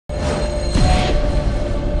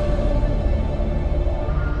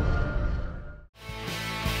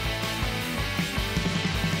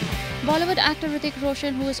Bollywood actor Hrithik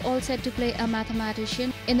Roshan, who is all set to play a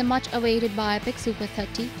mathematician in the much-awaited biopic Super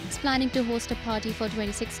 30, is planning to host a party for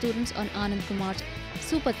 26 students on Anand Kumar's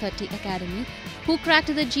Super 30 Academy, who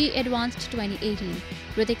cracked the JEE Advanced 2018.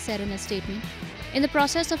 Hrithik said in a statement, "In the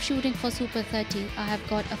process of shooting for Super 30, I have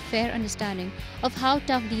got a fair understanding of how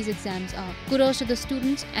tough these exams are. Kudos to the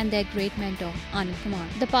students and their great mentor, Anand Kumar.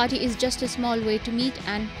 The party is just a small way to meet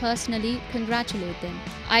and personally congratulate them.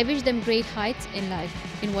 I wish them great heights in life,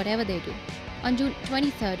 in whatever they do." On June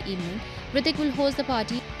 23rd evening, Hrithik will host the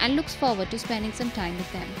party and looks forward to spending some time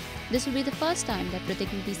with them. This will be the first time that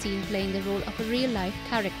Hrithik will be seen playing the role of a real-life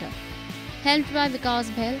character. Helmed by Vikas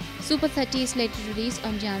Bell, Super 30 is slated to release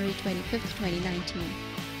on January 25th, 2019.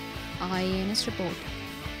 IANS report.